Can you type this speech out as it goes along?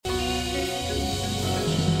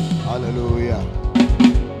Hallelujah.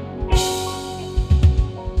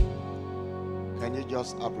 Can you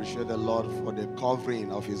just appreciate the Lord for the covering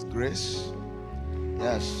of His grace?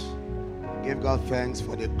 Yes. Give God thanks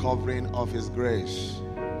for the covering of His grace.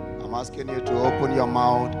 I'm asking you to open your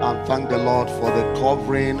mouth and thank the Lord for the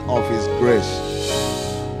covering of His grace.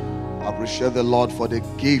 Appreciate the Lord for the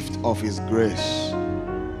gift of His grace.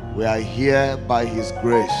 We are here by His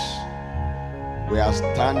grace. We are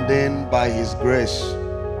standing by His grace.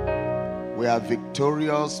 We are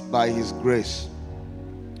victorious by His grace.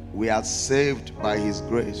 We are saved by His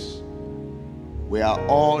grace. We are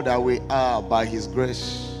all that we are by His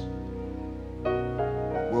grace.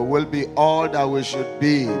 We will be all that we should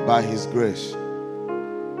be by His grace.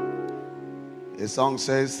 The song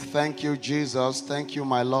says, thank you, Jesus. Thank you,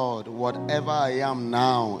 my Lord. Whatever I am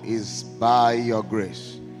now is by your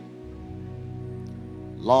grace.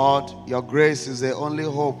 Lord, your grace is the only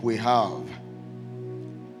hope we have.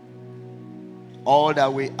 All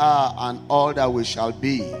that we are and all that we shall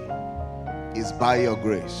be is by your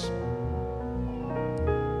grace.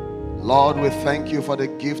 Lord, we thank you for the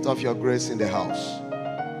gift of your grace in the house.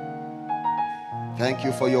 Thank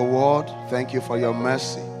you for your word. Thank you for your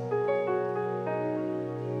mercy.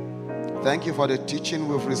 Thank you for the teaching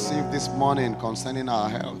we've received this morning concerning our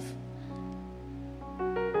health.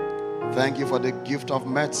 Thank you for the gift of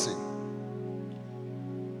medicine.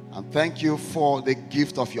 And thank you for the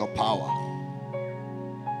gift of your power.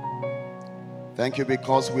 Thank you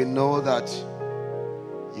because we know that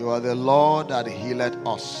you are the Lord that healeth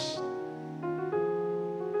us.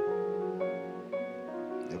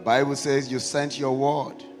 The Bible says you sent your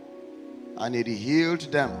word and it healed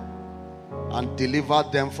them and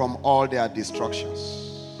delivered them from all their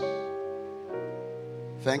destructions.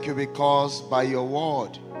 Thank you because by your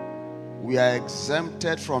word we are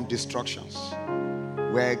exempted from destructions.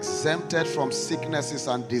 We are exempted from sicknesses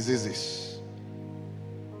and diseases.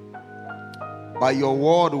 By your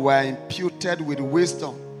word we are imputed with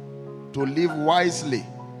wisdom to live wisely.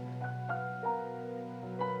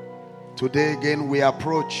 Today again we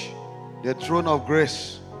approach the throne of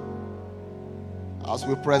grace as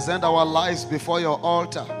we present our lives before your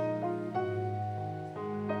altar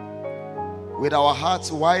with our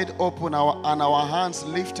hearts wide open and our hands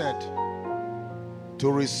lifted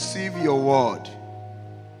to receive your word.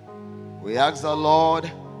 We ask the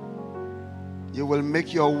Lord, you will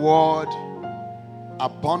make your word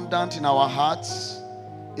abundant in our hearts.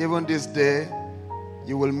 Even this day,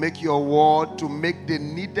 you will make your word to make the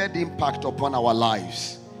needed impact upon our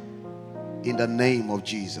lives. In the name of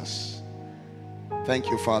Jesus. Thank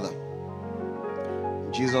you, Father.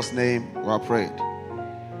 In Jesus' name, we are prayed.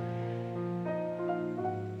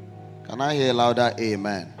 Can I hear louder?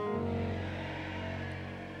 Amen.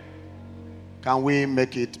 Can we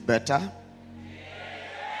make it better?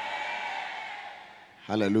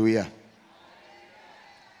 Hallelujah.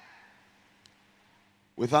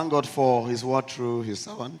 We thank God for His word through His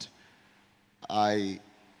servant. I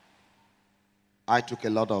took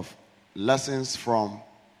a lot of lessons from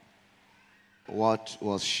what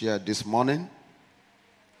was shared this morning.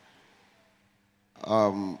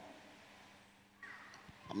 I'm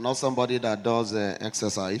not somebody that does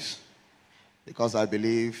exercise because I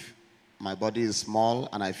believe my body is small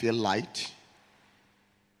and I feel light.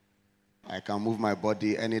 I can move my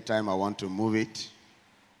body anytime I want to move it.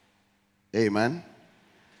 Amen.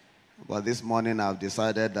 But this morning I've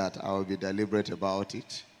decided that I will be deliberate about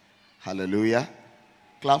it. Hallelujah.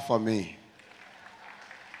 Clap for me.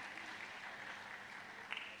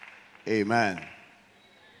 Amen.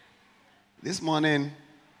 This morning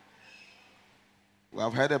we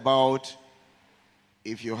have heard about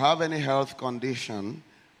if you have any health condition,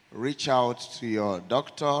 reach out to your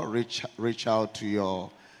doctor, reach out to your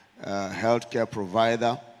healthcare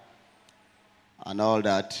provider and all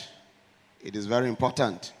that. It is very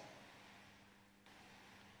important.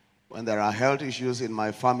 When there are health issues in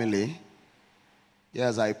my family,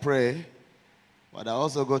 yes, I pray, but I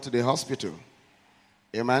also go to the hospital.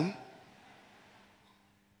 Amen?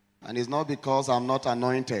 And it's not because I'm not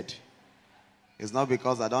anointed. It's not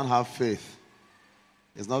because I don't have faith.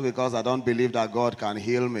 It's not because I don't believe that God can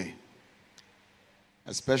heal me.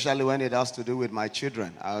 Especially when it has to do with my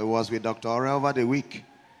children. I was with Dr. Ore over the week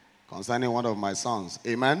concerning one of my sons.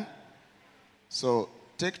 Amen? So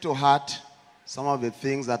take to heart some of the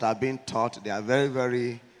things that are being taught. They are very,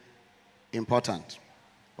 very important.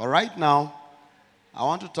 But right now, I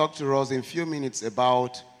want to talk to us in a few minutes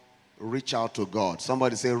about reach out to God.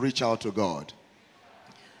 Somebody say reach out to God.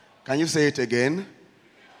 Can you say it again?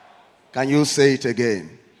 Can you say it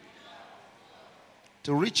again?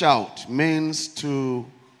 To reach out means to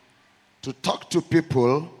talk to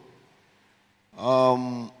people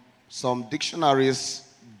Some dictionaries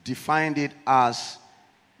defined it as,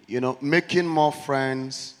 making more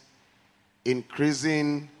friends,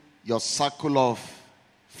 increasing your circle of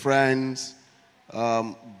friends,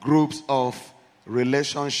 groups of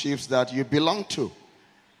relationships that you belong to.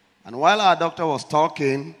 And while our doctor was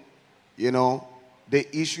talking, the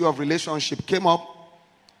issue of relationship came up,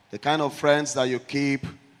 the kind of friends that you keep,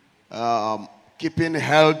 keeping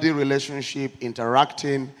healthy relationship,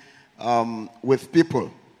 interacting with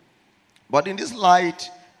people. But in this light,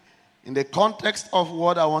 in the context of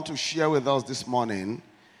what I want to share with us this morning,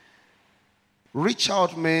 reach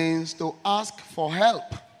out means to ask for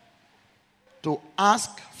help. To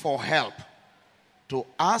ask for help. To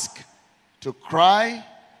ask, to cry,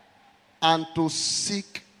 and to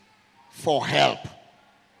seek for help.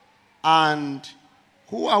 And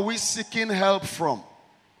who are we seeking help from?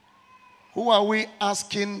 Who are we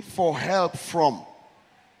asking for help from?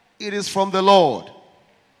 It is from the Lord.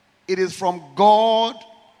 It is from God,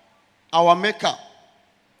 our Maker.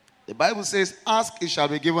 The Bible says, ask, it shall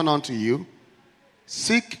be given unto you.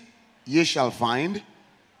 Seek, ye shall find.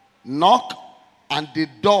 Knock, and the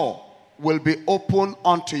door will be open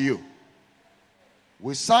unto you.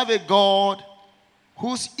 We serve a God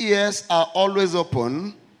whose ears are always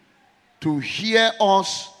open to hear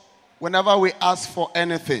us whenever we ask for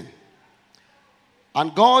anything.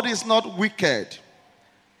 And God is not wicked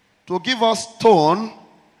to give us stone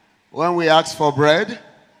when we ask for bread.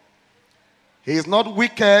 He is not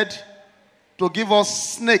wicked to give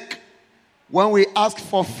us snake when we ask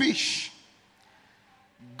for fish.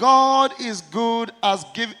 God is good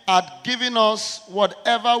at giving us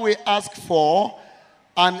whatever we ask for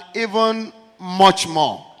and even much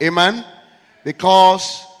more. Amen?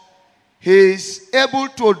 Because He is able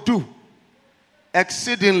to do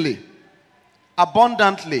exceedingly,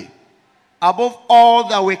 abundantly, above all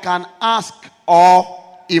that we can ask or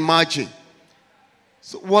imagine.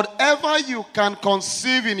 So whatever you can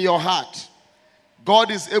conceive in your heart, God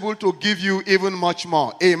is able to give you even much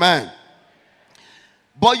more. Amen.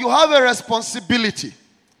 But you have a responsibility.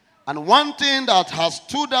 And one thing that has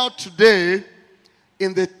stood out today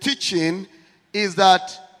in the teaching is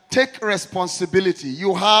that take responsibility.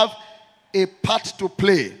 You have a part to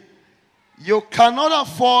play. You cannot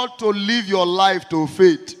afford to live your life to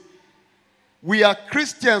faith. We are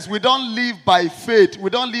Christians. We don't live by faith.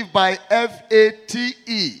 We don't live by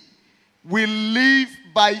F-A-T-E. We live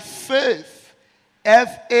by faith.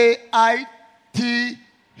 F-A-I-T-H.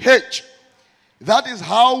 That is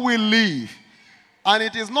how we live. And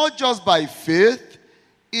it is not just by faith.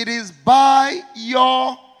 It is by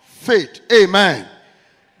your faith. Amen.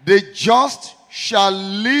 The just shall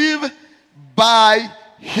live by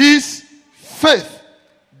his faith.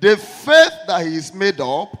 The faith that he is made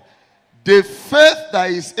up, the faith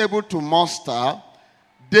that he is able to muster,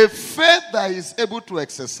 the faith that he is able to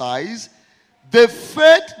exercise, the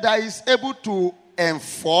faith that he is able to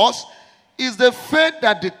enforce is the faith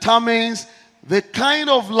that determines the kind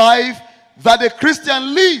of life that a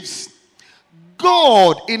Christian lives.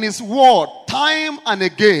 God in his word time and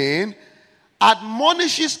again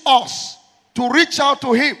admonishes us to reach out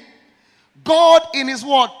to him. God in his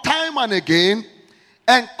word time and again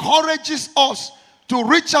encourages us to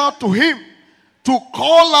reach out to him, to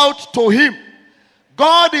call out to him.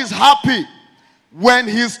 God is happy when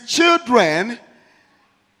his children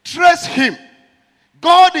trace him.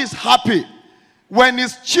 God is happy when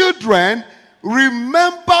his children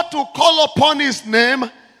remember to call upon his name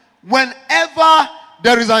whenever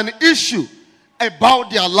there is an issue about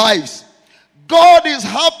their lives. God is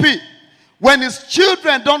happy when his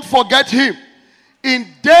children don't forget him in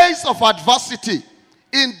days of adversity,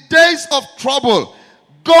 in days of trouble.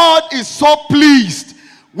 God is so pleased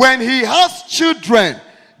when he has children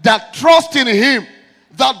that trust in him,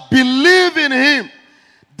 that believe in him,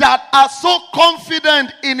 that are so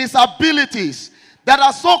confident in his abilities, that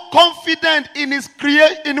are so confident in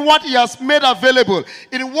in what he has made available,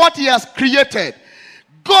 in what he has created.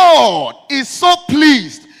 God is so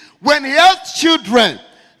pleased when he has children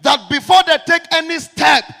that before they take any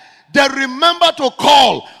step, they remember to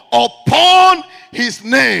call upon his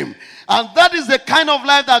name. And that is the kind of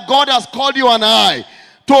life that God has called you and I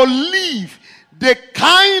to live. The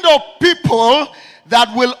kind of people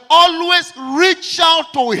that will always reach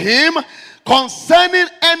out to him concerning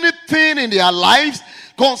anything in their lives,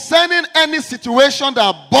 concerning any situation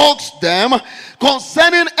that bugs them,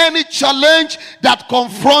 concerning any challenge that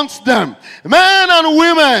confronts them. Men and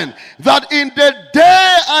women that in the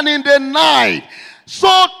day and in the night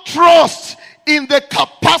so trust in the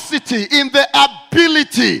capacity, in the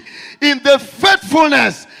ability, in the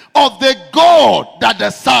faithfulness of the God that they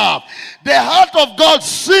serve. The heart of God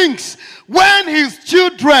sinks when his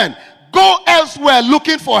children go elsewhere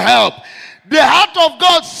looking for help. The heart of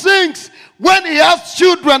God sinks when he has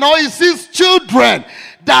children or he sees children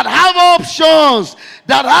that have options,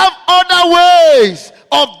 that have other ways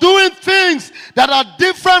of doing things that are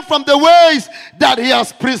different from the ways that he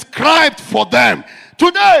has prescribed for them.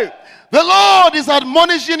 Today, the Lord is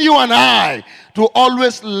admonishing you and I to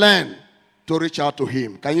always learn to reach out to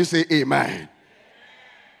him. Can you say amen?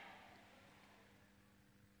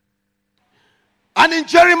 And in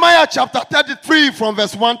Jeremiah chapter 33 from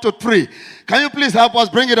verse 1 to 3, can you please help us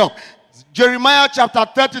bring it up? Jeremiah chapter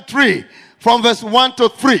 33 from verse 1 to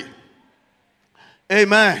 3.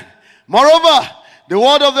 Amen. Moreover, the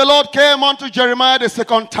word of the Lord came unto Jeremiah the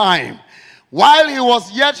second time, while he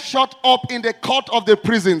was yet shut up in the court of the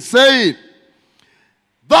prison, saying,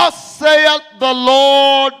 Thus saith the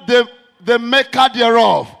Lord, the maker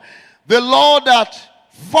thereof, the Lord that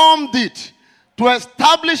formed it, to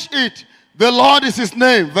establish it, the Lord is his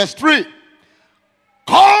name. Verse 3.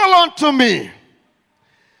 Call unto me,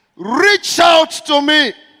 reach out to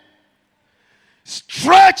me,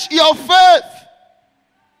 stretch your faith,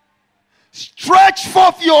 stretch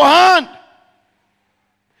forth your hand.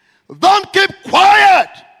 Don't keep quiet.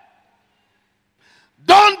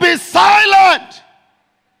 Don't be silent.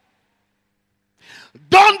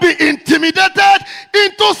 Don't be intimidated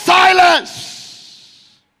into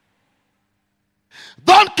silence.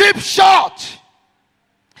 Don't keep shut.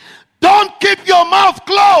 Don't keep your mouth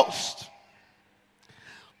closed.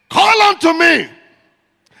 Call unto me,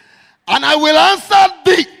 and I will answer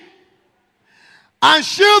thee, and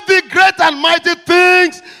shew thee great and mighty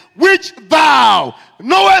things which thou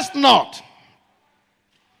knowest not.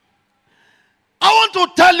 I want to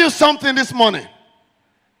tell you something this morning.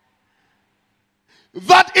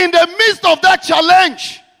 That in the midst of that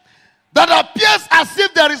challenge that appears as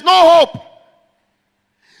if there is no hope,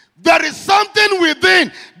 there is something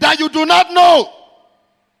within that you do not know.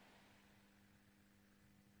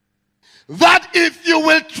 That if you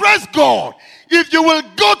will trust God, if you will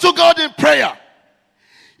go to God in prayer,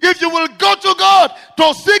 if you will go to God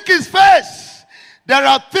to seek his face, there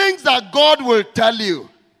are things that God will tell you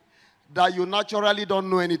that you naturally don't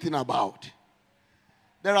know anything about.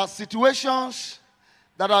 There are situations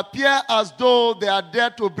that appear as though they are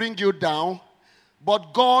there to bring you down,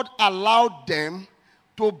 but God allowed them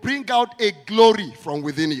to bring out a glory from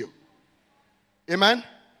within you. Amen?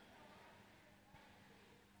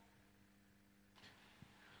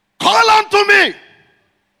 Call unto me,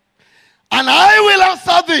 and I will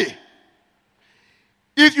answer thee.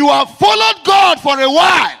 If you have followed God for a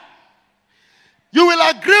while, you will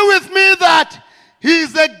agree with me that he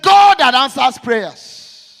is a God that answers prayers.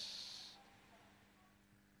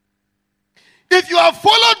 If you have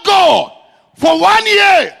followed God for 1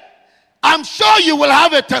 year, I'm sure you will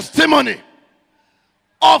have a testimony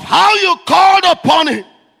of how you called upon him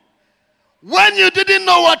when you didn't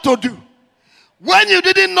know what to do, when you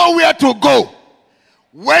didn't know where to go,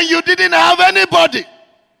 when you didn't have anybody.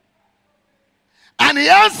 And he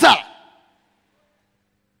answered.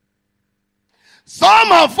 Some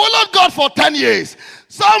have followed God for 10 years.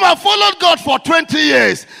 Some have followed God for 20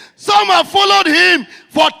 years. Some have followed him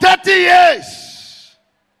for 30 years.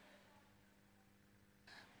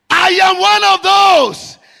 I am one of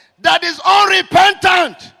those that is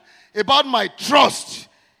unrepentant about my trust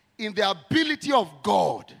in the ability of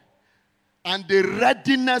God and the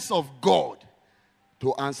readiness of God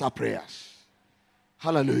to answer prayers.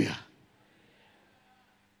 Hallelujah.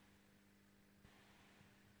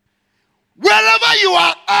 Wherever you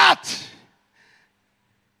are at,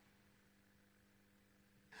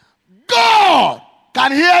 God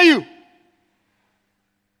can hear you.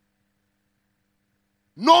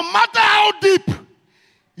 No matter how deep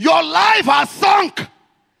your life has sunk,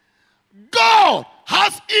 God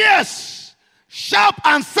has ears sharp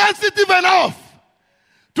and sensitive enough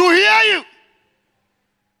to hear you.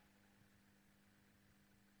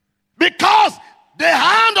 Because the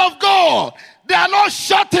hand of God, they are not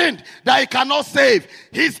shortened that he cannot save.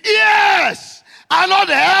 His ears are not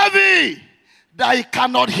heavy that he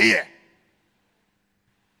cannot hear.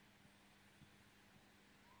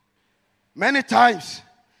 Many times,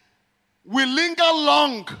 we linger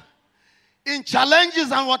long in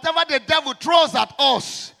challenges and whatever the devil throws at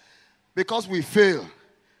us because we fail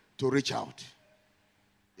to reach out.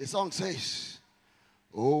 The song says,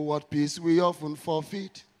 oh, what peace we often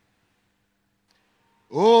forfeit.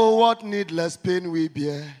 Oh, what needless pain we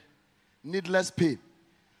bear. Needless pain.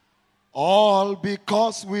 All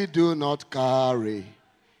because we do not carry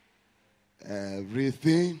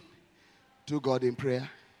everything to God in prayer.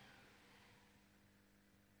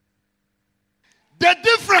 The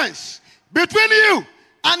difference between you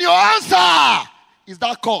and your answer is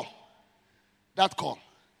that call. That call.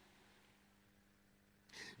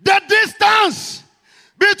 The distance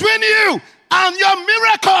between you and your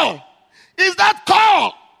miracle is that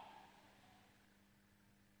call.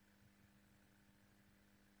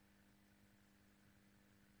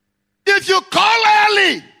 If you call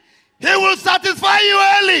early, he will satisfy you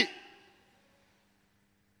early.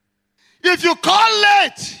 If you call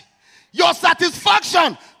late, your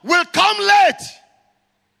satisfaction will come late.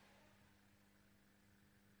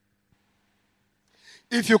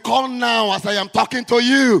 If you call now as I am talking to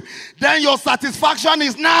you, then your satisfaction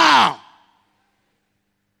is now.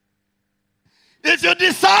 If you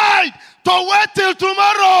decide to wait till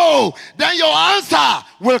tomorrow, then your answer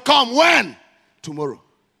will come when? Tomorrow.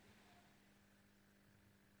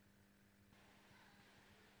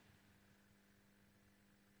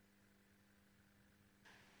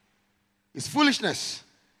 It's foolishness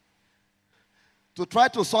to try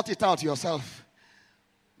to sort it out yourself.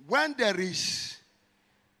 When there is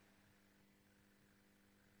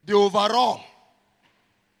the overall,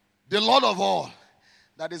 the Lord of all,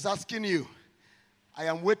 that is asking you, I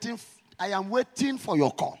am waiting for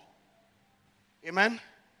your call. Amen?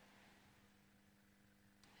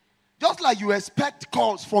 Just like you expect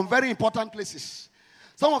calls from very important places.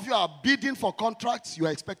 Some of you are bidding for contracts, you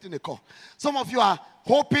are expecting a call. Some of you are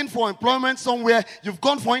hoping for employment somewhere, you've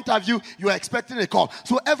gone for interview, you are expecting a call.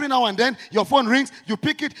 So every now and then, your phone rings, you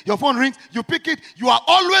pick it, your phone rings, you pick it. You are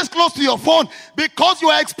always close to your phone because you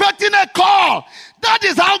are expecting a call. That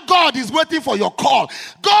is how God is waiting for your call.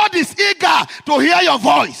 God is eager to hear your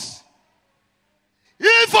voice.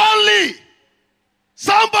 If only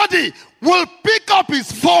somebody will pick up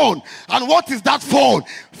his phone, and what is that phone?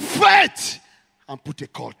 Faith. And put a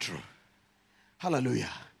call through. Hallelujah.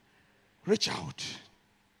 Reach out.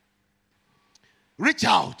 Reach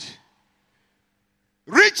out.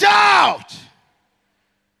 Reach out.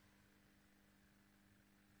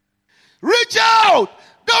 Reach out.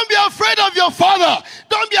 Don't be afraid of your father.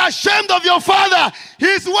 Don't be ashamed of your father.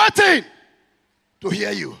 He's waiting to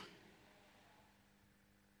hear you.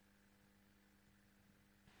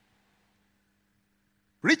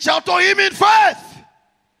 Reach out to him in faith.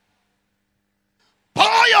 Pour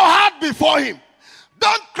your heart before him.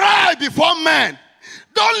 Don't cry before men.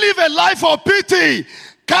 Don't live a life of pity.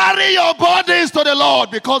 Carry your burdens to the Lord,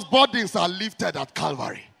 because burdens are lifted at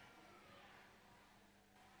Calvary.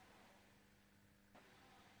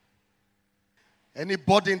 Any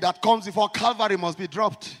burden that comes before Calvary must be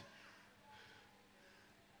dropped.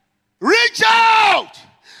 Reach out.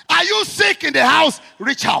 Are you sick in the house?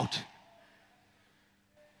 Reach out.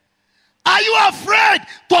 Are you afraid,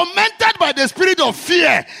 tormented by the spirit of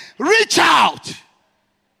fear? Reach out.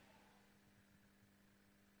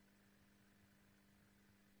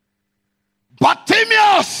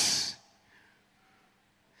 Bartimaeus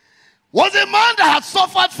was a man that had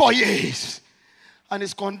suffered for years, and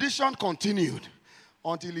his condition continued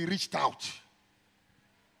until he reached out.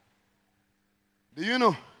 Do you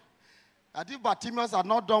know that if Bartimaeus had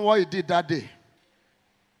not done what he did that day,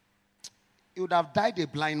 he would have died a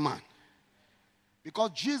blind man?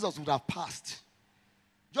 Because Jesus would have passed.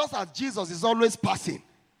 Just as Jesus is always passing.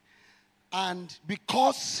 And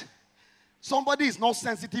because somebody is not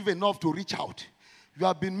sensitive enough to reach out, you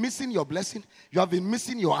have been missing your blessing. You have been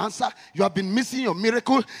missing your answer. You have been missing your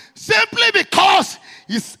miracle. Simply because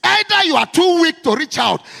it's either you are too weak to reach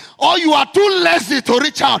out, or you are too lazy to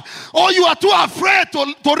reach out, or you are too afraid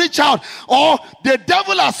to reach out, or the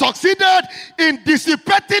devil has succeeded in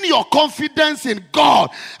dissipating your confidence in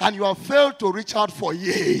God, and you have failed to reach out for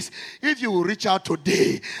years. If you will reach out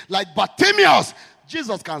today, like Bartimaeus,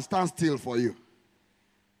 Jesus can stand still for you.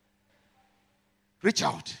 Reach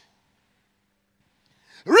out.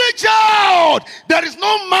 Reach out. There is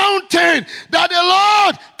no mountain that the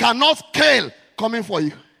Lord cannot scale coming for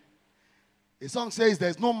you. The song says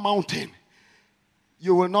there is no mountain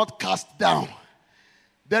you will not cast down.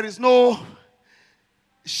 There is no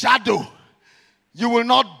shadow you will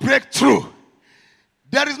not break through.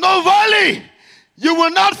 There is no valley you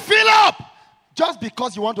will not fill up. Just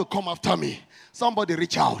because you want to come after me, somebody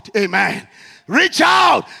reach out. Amen. Reach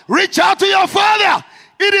out. Reach out to your Father.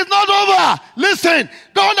 It is not over. Listen,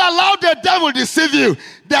 don't allow the devil deceive you.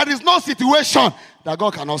 There is no situation that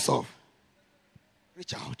God cannot solve.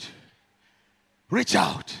 Reach out. Reach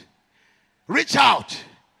out. Reach out.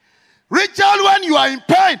 Reach out when you are in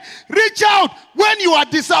pain. Reach out when you are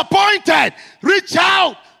disappointed. Reach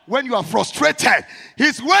out when you are frustrated.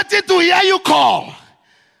 He's waiting to hear you call.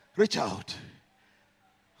 Reach out.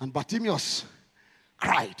 And Bartimaeus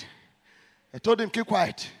cried. I told him, keep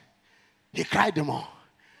quiet. He cried the more.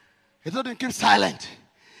 He didn't keep silent.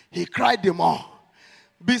 He cried the more.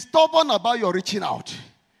 Be stubborn about your reaching out.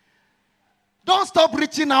 Don't stop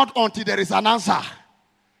reaching out until there is an answer.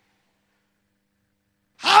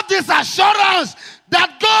 Have this assurance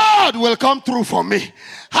that God will come through for me.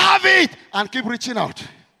 Have it and keep reaching out.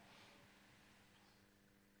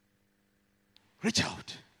 Reach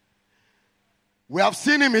out. We have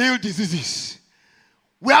seen him heal diseases.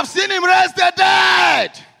 We have seen him raise the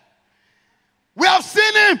dead. We have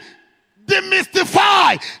seen him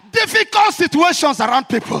demystify difficult situations around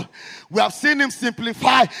people. We have seen him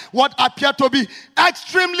simplify what appeared to be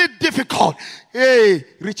extremely difficult. Hey,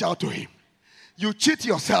 reach out to him. You cheat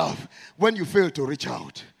yourself when you fail to reach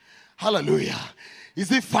out. Hallelujah.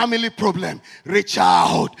 Is it family problem? Reach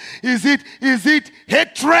out. Is it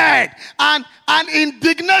hatred and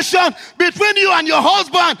indignation between you and your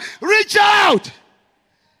husband? Reach out.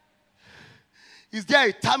 Is there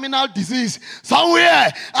a terminal disease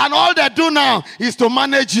somewhere? And all they do now is to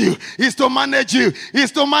manage you. Is to manage you.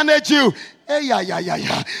 Is to manage you. Hey,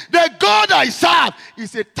 yeah. The God I serve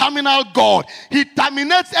is a terminal God. He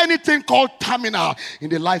terminates anything called terminal in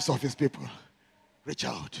the lives of his people. Reach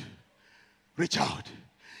out. Reach out.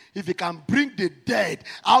 If he can bring the dead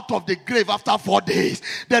out of the grave after 4 days,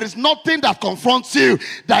 there is nothing that confronts you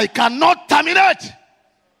that he cannot terminate.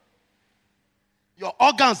 Your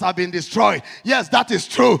organs have been destroyed. Yes, that is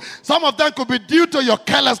true. Some of them could be due to your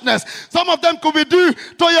carelessness. Some of them could be due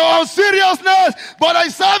to your seriousness. But I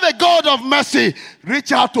serve a God of mercy.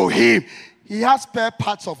 Reach out to him. He has spare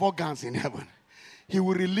parts of organs in heaven. He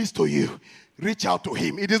will release to you. Reach out to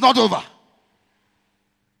him. It is not over.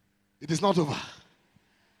 It is not over.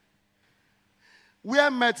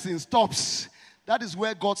 Where medicine stops, that is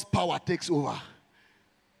where God's power takes over.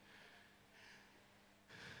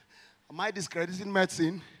 Am I discrediting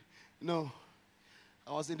medicine? No.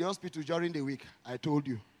 I was in the hospital during the week. I told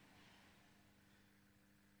you.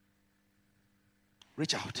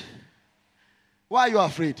 Reach out. Why are you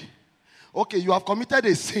afraid? Okay, you have committed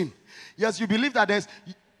a sin. Yes, you believe that there's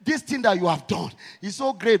this thing that you have done is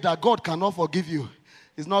so great that God cannot forgive you.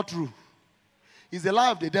 It's not true. It's the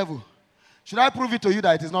lie of the devil. Should I prove it to you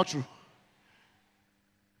that it is not true?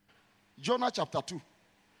 Jonah chapter 2,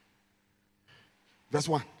 verse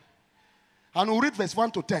 1. And we'll read verse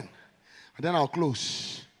 1 to 10. And then I'll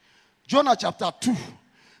close. Jonah chapter 2,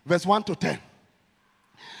 verse 1 to 10.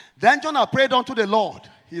 Then Jonah prayed unto the Lord,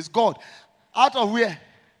 his God. Out of where?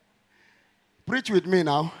 Preach with me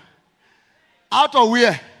now. Out of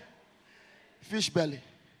where? Fish belly.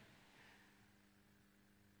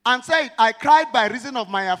 And said, I cried by reason of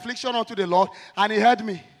my affliction unto the Lord, and he heard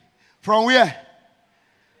me. From where?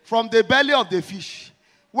 From the belly of the fish.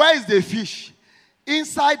 Where is the fish?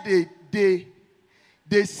 Inside the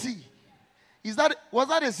sea. Was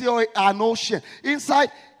that a sea or an ocean? Inside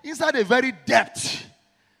a very depth.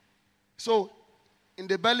 So, in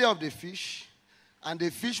the belly of the fish, and the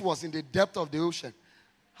fish was in the depth of the ocean.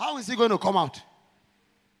 How is he going to come out?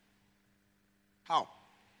 How?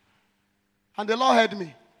 And the Lord heard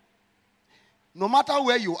me. No matter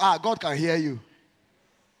where you are, God can hear you.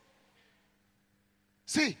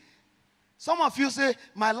 See, some of you say,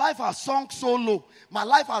 my life has sunk so low. My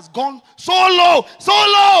life has gone so low, so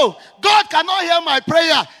low. God cannot hear my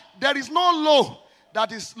prayer. There is no low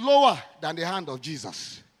that is lower than the hand of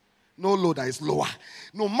Jesus. No low that is lower.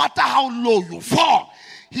 No matter how low you fall,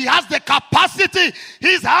 he has the capacity.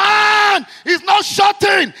 His hand is not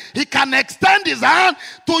shortened. He can extend his hand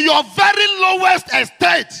to your very lowest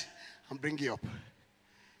estate and bring you up.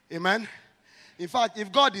 Amen. In fact,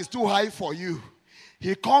 if God is too high for you,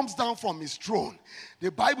 he comes down from his throne.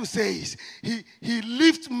 The Bible says he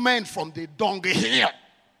lifts men from the dunghill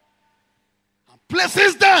and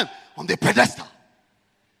places them on the pedestal.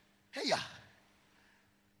 Hey, yeah.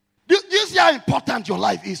 Do you see how important your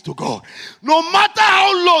life is to God? No matter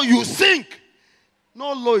how low you sink,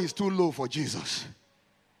 no low is too low for Jesus.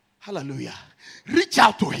 Hallelujah. Reach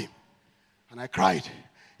out to him. And I cried.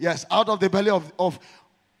 Yes, out of the belly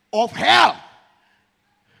of hell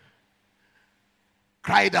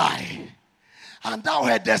cried I, and thou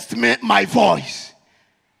heardest my voice.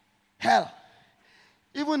 Hell.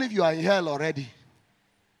 Even if you are in hell already,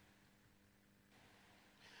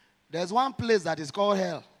 there's one place that is called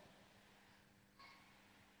hell.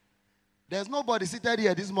 There's nobody seated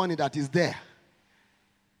here this morning that is there.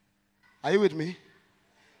 Are you with me?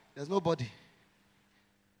 There's nobody.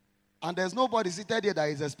 And there's nobody seated here that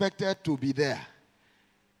is expected to be there.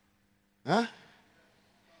 Huh?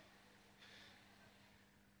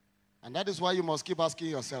 And that is why you must keep asking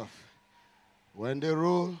yourself, when the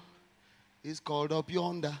roll is called up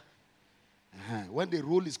yonder, When the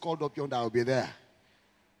roll is called up yonder, I will be there.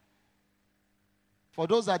 For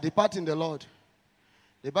those that depart in the Lord,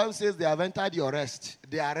 the Bible says they have entered your rest.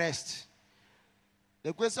 Their rest.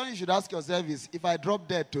 The question you should ask yourself is, if I drop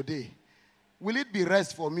dead today, will it be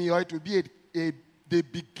rest for me, or it will be the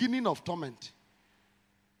beginning of torment?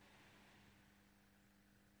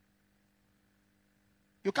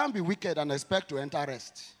 You can't be wicked and expect to enter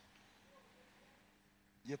rest.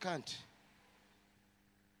 You can't.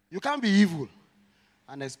 You can't be evil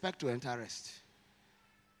and expect to enter rest.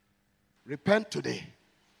 Repent today.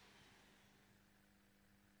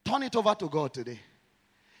 Turn it over to God today.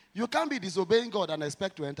 You can't be disobeying God and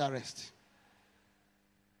expect to enter rest.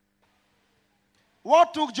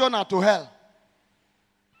 What took Jonah to hell?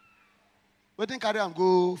 We think carry him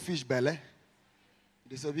go fish belly.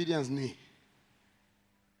 Disobedience knee.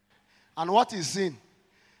 And what is sin?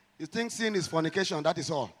 You think sin is fornication, that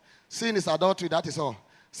is all. Sin is adultery, that is all.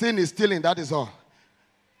 Sin is stealing, that is all.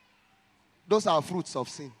 Those are fruits of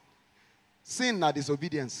sin. Sin is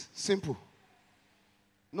disobedience. Simple.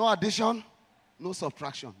 No addition, no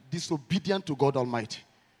subtraction. Disobedient to God Almighty.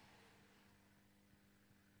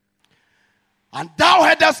 And thou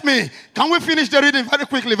heardest me. Can we finish the reading very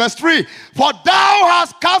quickly? Verse 3. For thou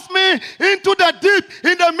hast cast me into the deep,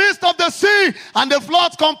 in the midst of the sea, and the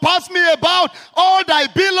floods compassed me about. All thy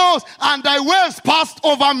billows and thy waves passed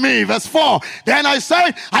over me. Verse 4. Then I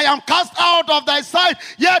said, I am cast out of thy sight,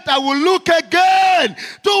 yet I will look again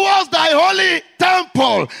towards thy holy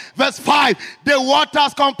temple. Verse 5. The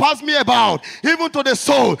waters compassed me about, even to the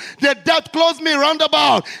soul. The depth closed me round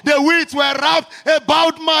about. The weeds were wrapped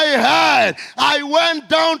about my head. I went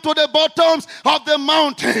down to the bottoms of the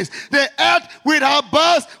mountains. The earth with her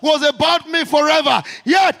birds was about me forever.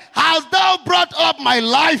 Yet hast thou brought up my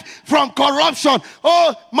life from corruption,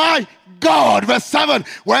 oh my God. Verse 7.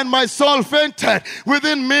 When my soul fainted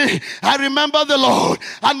within me, I remember the Lord,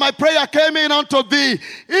 and my prayer came in unto thee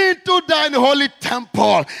into thine holy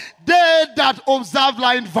temple. They that observe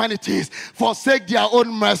lying vanities forsake their own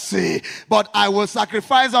mercy. But I will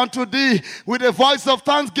sacrifice unto thee with a voice of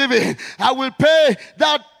thanksgiving. I will pay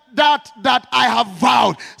that I have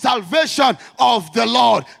vowed. Salvation of the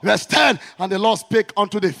Lord. Verse 10. And the Lord spake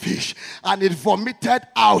unto the fish, and it vomited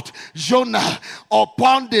out Jonah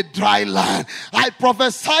upon the dry land. I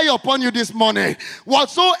prophesy upon you this morning,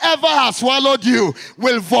 whatsoever has swallowed you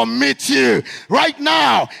will vomit you right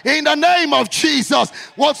now in the name of Jesus.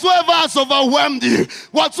 Whatsoever has overwhelmed you,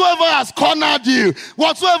 whatsoever has cornered you,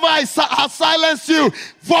 whatsoever has silenced you,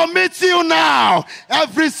 vomit you now.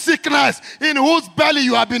 Every sickness in whose belly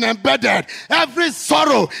you have been embedded, every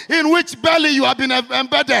sorrow in which belly you have been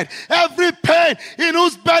embedded, every pain in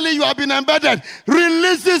whose belly you have been embedded,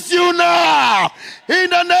 releases you now in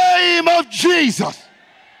the name of Jesus.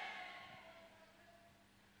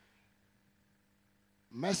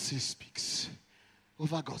 Mercy speaks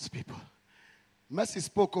over God's people. Mercy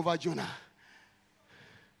spoke over Jonah.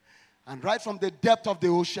 And right from the depth of the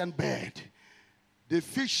ocean bed, the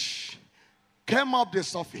fish came up the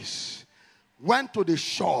surface, went to the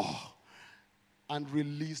shore, and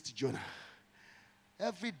released Jonah.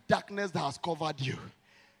 Every darkness that has covered you,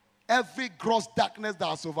 every gross darkness that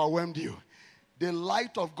has overwhelmed you, the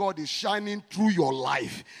light of God is shining through your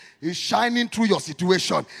life, is shining through your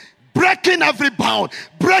situation, breaking every bound,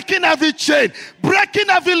 breaking every chain, breaking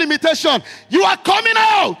every limitation. You are coming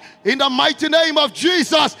out in the mighty name of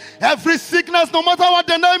Jesus. Every sickness, no matter what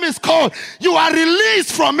the name is called, you are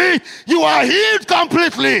released from it. You are healed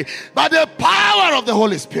completely by the power of the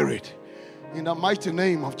Holy Spirit. In the mighty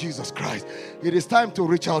name of Jesus Christ. It is time to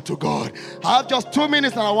reach out to God. I have just 2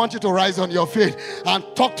 minutes and I want you to rise on your feet and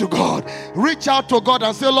talk to God. Reach out to God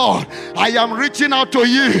and say, Lord, I am reaching out to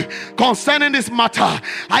you concerning this matter.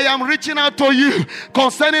 I am reaching out to you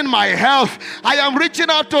concerning my health. I am reaching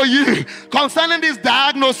out to you concerning this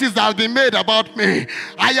diagnosis that has been made about me.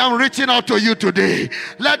 I am reaching out to you today.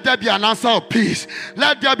 Let there be an answer of peace.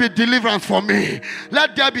 Let there be deliverance for me.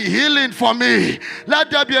 Let there be healing for me.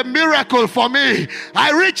 Let there be a miracle for me.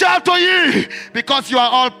 I reach out to you because you are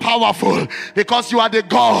all powerful, because you are the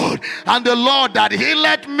God and the Lord that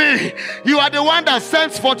healed me. You are the one that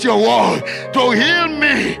sends forth your word to heal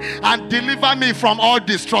me and deliver me from all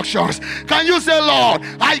destructions. Can you say, Lord,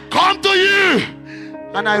 I come to you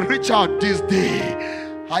and I reach out this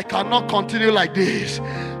day. I cannot continue like this.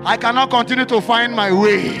 I cannot continue to find my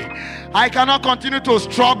way. I cannot continue to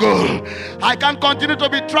struggle. I can't continue to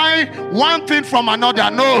be trying one thing from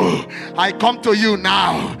another. No, I come to you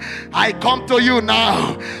now. I come to you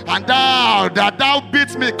now. And thou, that thou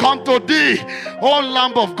bids me come to thee Oh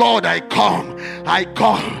Lamb of God, I come. I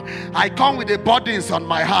come. I come with the burdens on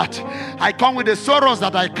my heart. I come with the sorrows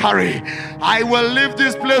that I carry. I will leave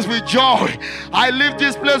this place with joy. I leave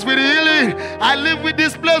this place with healing. I leave with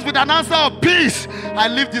this place with an answer of peace. I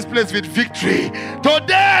leave this place with victory.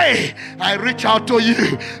 Today, I reach out to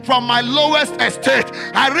you from my lowest estate.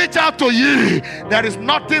 I reach out to you. There is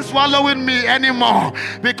nothing swallowing me anymore,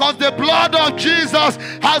 because the blood of Jesus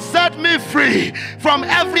has set me free from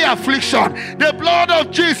every affliction. The blood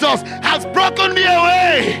of Jesus has broken me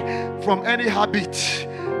away from any habit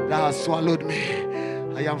that has swallowed me.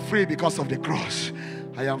 I am free because of the cross.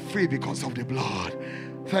 I am free because of the blood.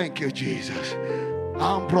 Thank you, Jesus.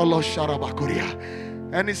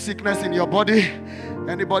 Any sickness in your body?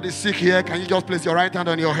 Anybody sick here? Can you just place your right hand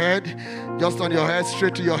on your head? Just on your head,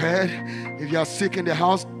 straight to your head. If you are sick in the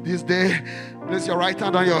house this day, place your right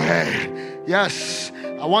hand on your head. Yes.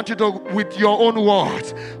 I want you to, with your own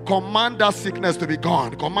words, command that sickness to be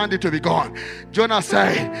gone. Command it to be gone. Jonah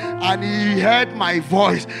said, and he heard my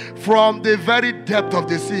voice from the very depth of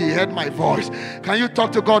the sea. He heard my voice. Can you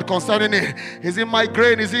talk to God concerning it? Is it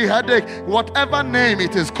migraine? Is it headache? Whatever name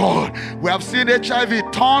it is called. We have seen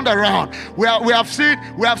HIV turned around. We have seen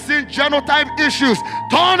genotype issues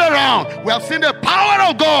turned around. We have seen the power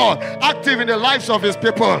of God active in the lives of his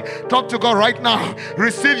people. Talk to God right now.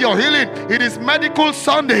 Receive your healing. It is medical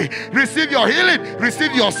Sunday. Receive your healing.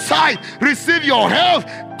 Receive your sight. Receive your health.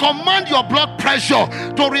 Command your blood pressure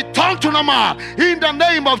to return to normal in the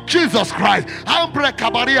name of Jesus Christ. And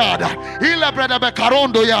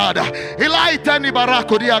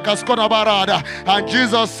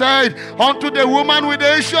Jesus said unto the woman with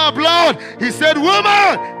the issue of blood, he said,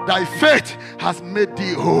 woman, thy faith has made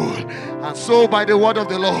thee whole. And so by the word of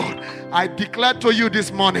the Lord, I declare to you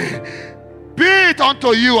this morning, be it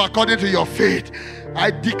unto you according to your faith. I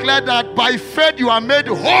declare that by faith you are made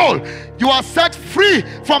whole. You are set free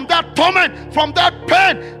from that torment, from that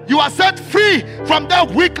pain. You are set free from that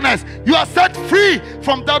weakness. You are set free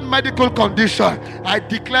from that medical condition. I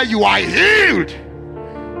declare you are healed.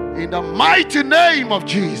 In the mighty name of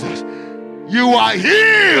Jesus. You are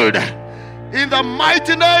healed. In the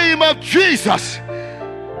mighty name of Jesus.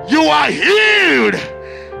 You are healed.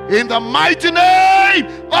 In the mighty name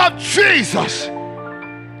of Jesus.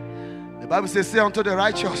 The Bible says, say unto the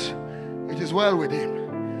righteous, it is well with him.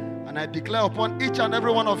 And I declare upon each and every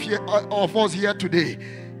one of us here today,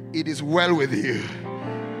 it is well with you.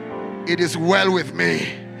 It is well with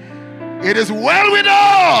me. It is well with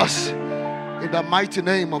us. In the mighty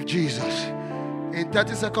name of Jesus. In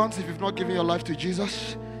 30 seconds, if you've not given your life to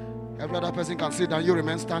Jesus, every other person can sit down. You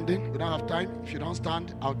remain standing. We don't have time. If you don't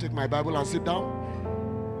stand, I'll take my Bible and sit down.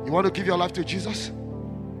 You want to give your life to Jesus?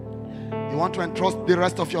 You want to entrust the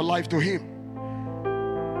rest of your life to him?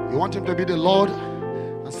 You want him to be the Lord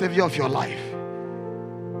and Savior of your life?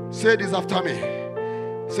 Say this after me.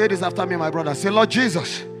 Say this after me, my brother. Say, Lord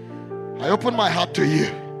Jesus, I open my heart to you.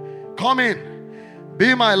 Come in.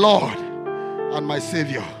 Be my Lord and my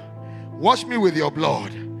Savior. Wash me with your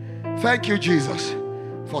blood. Thank you, Jesus,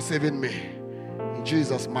 for saving me. In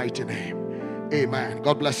Jesus' mighty name. Amen.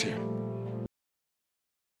 God bless you.